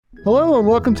Hello and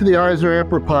welcome to the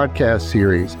EisnerAmper podcast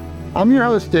series. I'm your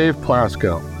host, Dave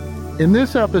Plasko. In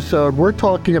this episode, we're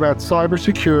talking about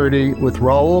cybersecurity with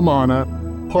Rahul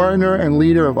Mahna, partner and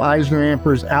leader of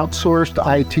EisnerAmper's Outsourced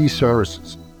IT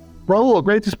services. Rahul,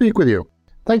 great to speak with you.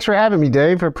 Thanks for having me,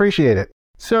 Dave. I appreciate it.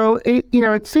 So,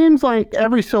 it seems like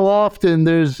every so often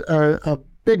there's a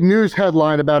big news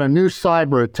headline about a new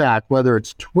cyber attack, whether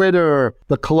it's Twitter,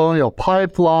 the Colonial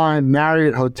Pipeline,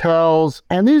 Marriott Hotels,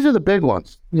 and these are the big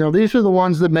ones. These are the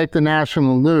ones that make the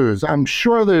national news. I'm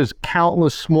sure there's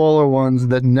countless smaller ones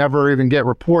that never even get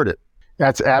reported.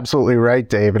 That's absolutely right,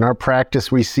 Dave. In our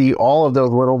practice, we see all of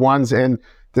those little ones, and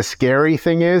the scary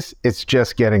thing is, it's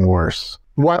just getting worse.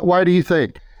 Why do you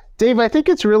think? Dave, I think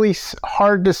it's really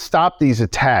hard to stop these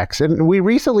attacks. And we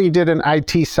recently did an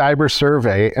IT cyber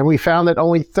survey, and we found that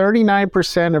only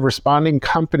 39% of responding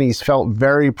companies felt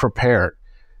very prepared.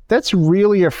 That's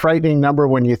really a frightening number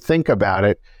when you think about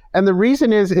it. And the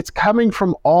reason is it's coming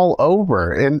from all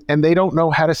over, and they don't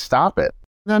know how to stop it.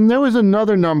 Then there was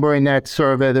another number in that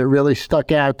survey that really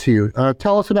stuck out to you.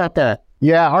 Tell us about that.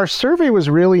 Yeah, our survey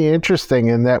was really interesting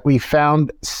in that we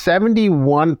found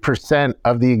 71%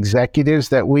 of the executives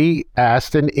that we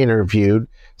asked and interviewed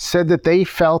said that they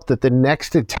felt that the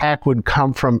next attack would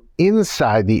come from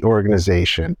inside the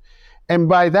organization. And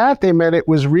by that, they meant it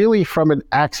was really from an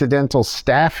accidental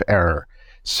staff error.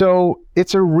 So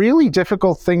it's a really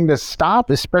difficult thing to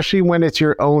stop, especially when it's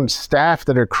your own staff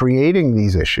that are creating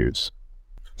these issues.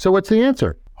 So what's the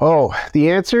answer? Oh,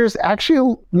 the answer is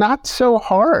actually not so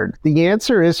hard. The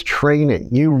answer is training.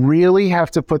 You really have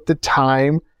to put the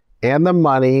time and the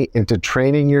money into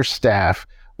training your staff,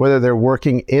 whether they're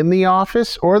working in the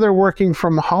office or they're working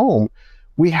from home.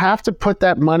 We have to put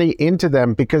that money into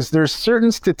them because there's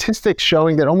certain statistics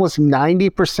showing that almost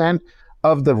 90%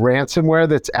 of the ransomware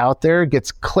that's out there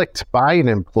gets clicked by an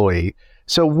employee.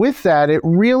 So with that, it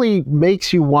really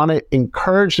makes you want to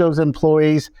encourage those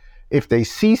employees. If they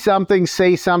see something,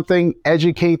 say something,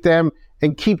 educate them,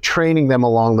 and keep training them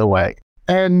along the way.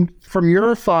 And from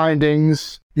your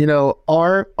findings,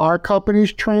 are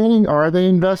companies training? Are they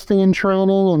investing in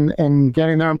training and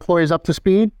getting their employees up to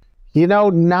speed?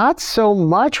 Not so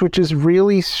much, which is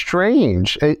really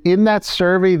strange. In that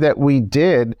survey that we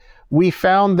did, we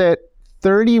found that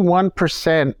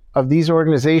 31% of these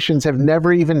organizations have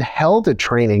never even held a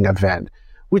training event,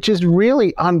 which is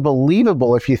really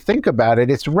unbelievable if you think about it.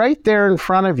 It's right there in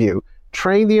front of you.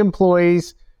 Train the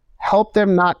employees, help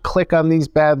them not click on these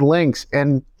bad links,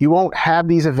 and you won't have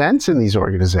these events in these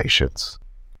organizations.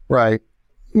 Right.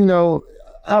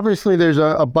 Obviously there's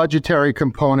a budgetary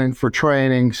component for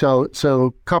training,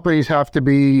 so companies have to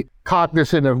be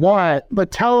cognizant of that.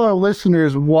 But tell our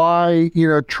listeners why,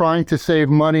 trying to save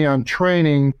money on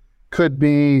training could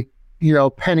be,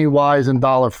 penny wise and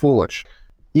dollar foolish.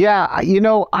 Yeah,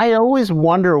 I always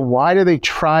wonder, why do they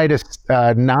try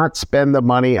to not spend the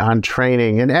money on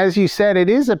training? And as you said, it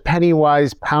is a penny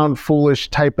wise, pound foolish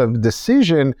type of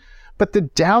decision, but the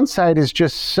downside is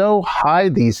just so high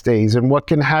these days and what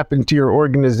can happen to your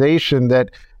organization that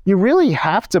you really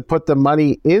have to put the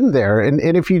money in there. And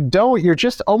if you don't, you're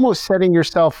just almost setting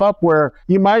yourself up where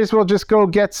you might as well just go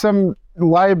get some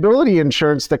liability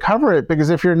insurance to cover it, because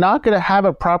if you're not going to have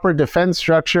a proper defense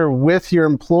structure with your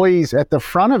employees at the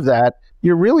front of that,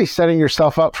 you're really setting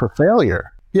yourself up for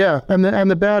failure. Yeah, and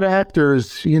the bad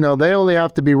actors, they only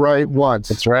have to be right once.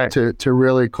 That's right. To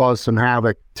really cause some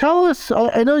havoc. Tell us,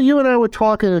 I know you and I were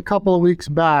talking a couple of weeks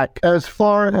back as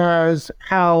far as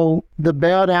how the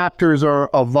bad actors are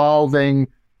evolving,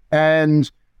 and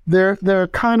they're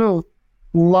kind of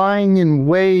lying in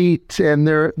wait, and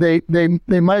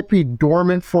they might be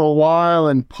dormant for a while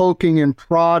and poking and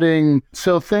prodding.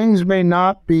 So things may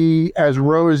not be as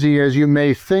rosy as you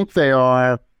may think they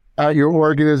are at your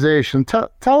organization.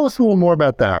 Tell us a little more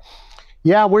about that.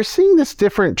 Yeah, we're seeing this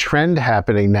different trend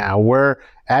happening now where,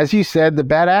 as you said, the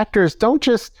bad actors don't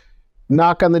just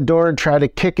knock on the door and try to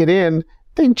kick it in.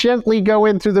 They gently go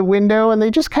in through the window and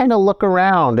they just kind of look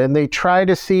around and they try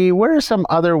to see where are some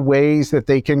other ways that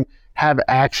they can have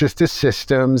access to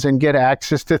systems and get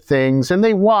access to things. And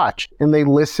they watch and they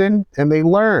listen and they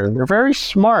learn. They're very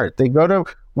smart. They go to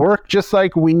work just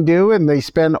like we do, and they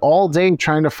spend all day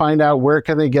trying to find out where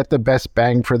can they get the best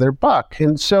bang for their buck.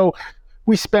 And so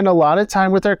we spend a lot of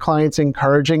time with our clients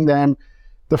encouraging them.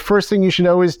 The first thing you should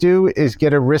always do is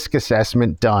get a risk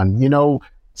assessment done.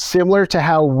 Similar to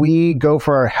how we go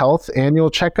for our health annual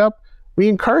checkup, we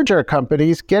encourage our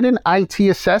companies, get an IT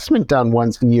assessment done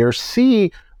once a year. See,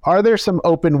 are there some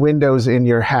open windows in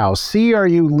your house? See, are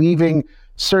you leaving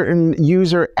certain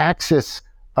user access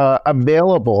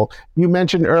available? You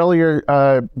mentioned earlier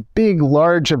big,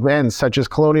 large events such as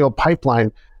Colonial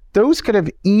Pipeline. those could have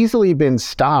easily been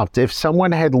stopped if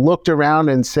someone had looked around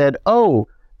and said, oh,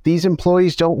 these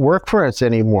employees don't work for us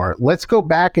anymore. Let's go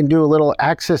back and do a little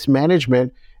access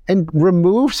management and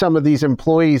remove some of these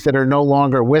employees that are no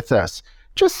longer with us.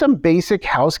 Just some basic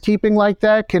housekeeping like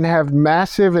that can have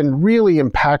massive and really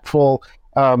impactful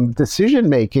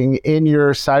decision-making in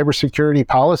your cybersecurity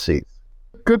policies.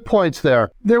 Good points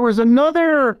there. There was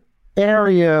another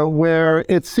area where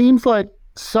it seems like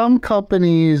some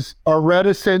companies are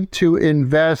reticent to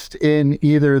invest in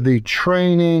either the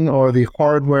training or the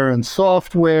hardware and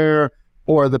software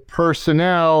or the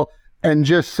personnel and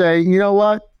just say, you know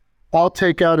what, I'll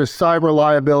take out a cyber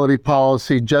liability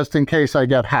policy just in case I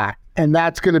get hacked. And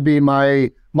that's going to be my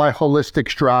holistic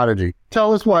strategy.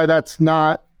 Tell us why that's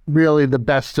not really the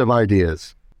best of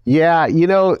ideas. Yeah,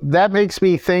 that makes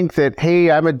me think that, hey,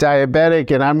 I'm a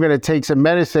diabetic and I'm going to take some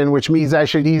medicine, which means I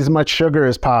should eat as much sugar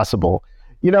as possible.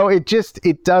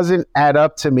 It doesn't add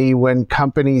up to me when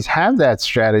companies have that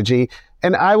strategy.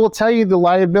 And I will tell you, the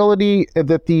liability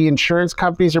that the insurance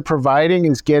companies are providing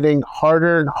is getting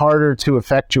harder and harder to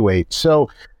effectuate. So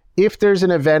if there's an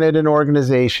event at an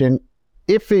organization,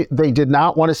 they did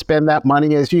not want to spend that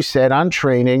money, as you said, on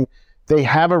training, they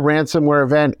have a ransomware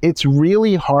event, it's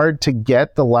really hard to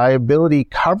get the liability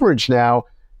coverage now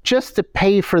just to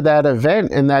pay for that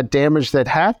event and that damage that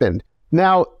happened.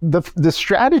 Now, the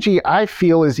strategy I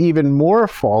feel is even more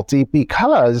faulty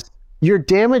because your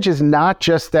damage is not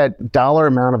just that dollar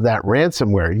amount of that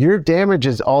ransomware. Your damage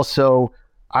is also,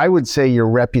 I would say, your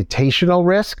reputational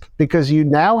risk, because you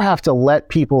now have to let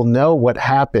people know what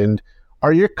happened.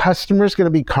 Are your customers going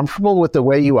to be comfortable with the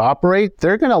way you operate?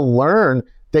 They're going to learn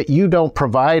that you don't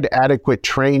provide adequate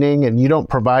training and you don't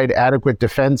provide adequate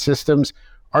defense systems.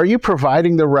 Are you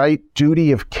providing the right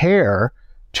duty of care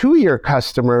to your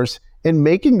customers in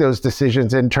making those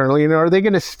decisions internally? And are they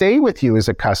going to stay with you as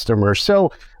a customer?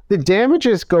 So the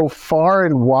damages go far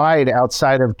and wide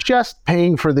outside of just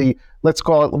paying for the, let's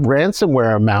call it,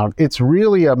 ransomware amount. It's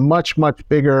really a much, much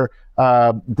bigger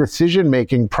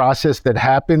decision-making process that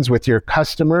happens with your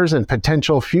customers and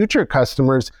potential future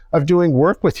customers of doing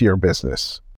work with your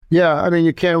business. Yeah, I mean,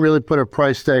 you can't really put a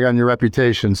price tag on your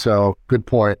reputation, so good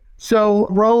point. So,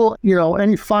 Rahul,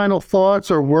 any final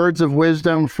thoughts or words of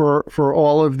wisdom for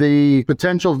all of the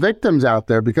potential victims out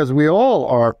there? Because we all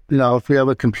are, if we have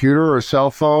a computer or a cell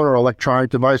phone or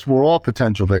electronic device, we're all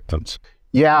potential victims.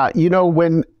 Yeah,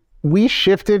 when we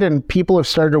shifted and people have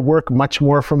started to work much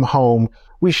more from home,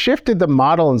 we shifted the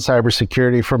model in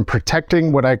cybersecurity from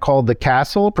protecting what I call the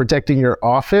castle, protecting your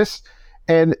office,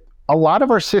 and a lot of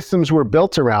our systems were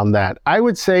built around that. I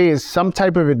would say, as some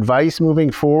type of advice moving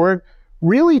forward,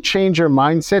 really change your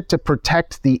mindset to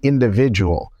protect the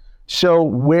individual. So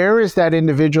where is that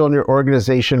individual in your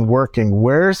organization working?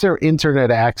 Where is their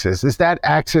internet access? Is that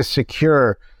access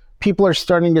secure? People are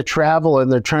starting to travel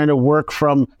and they're trying to work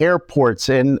from airports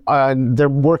and they're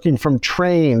working from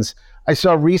trains. I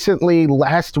saw recently,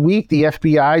 last week, the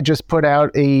FBI just put out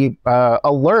a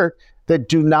alert that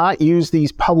do not use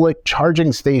these public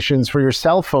charging stations for your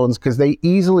cell phones because they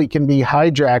easily can be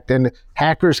hijacked and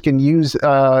hackers can use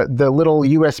the little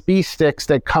USB sticks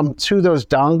that come to those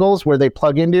dongles where they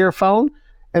plug into your phone,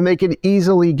 and they can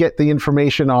easily get the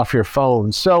information off your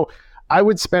phone. So I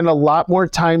would spend a lot more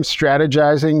time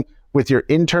strategizing with your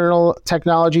internal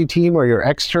technology team or your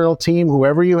external team,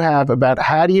 whoever you have, about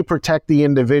how do you protect the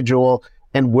individual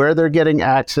and where they're getting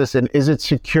access, and is it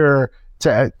secure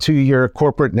to your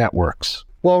corporate networks.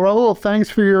 Well, Rahul,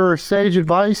 thanks for your sage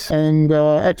advice and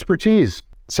expertise.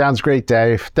 Sounds great,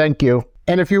 Dave. Thank you.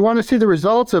 And if you want to see the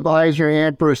results of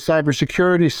EisnerAmper's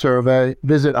cybersecurity survey,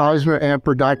 visit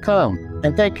EisnerAmper.com.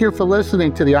 And thank you for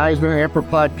listening to the EisnerAmper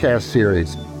podcast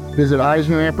series. Visit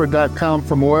EisnerAmper.com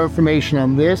for more information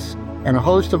on this and a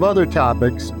host of other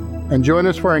topics, and join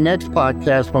us for our next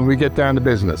podcast when we get down to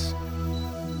business.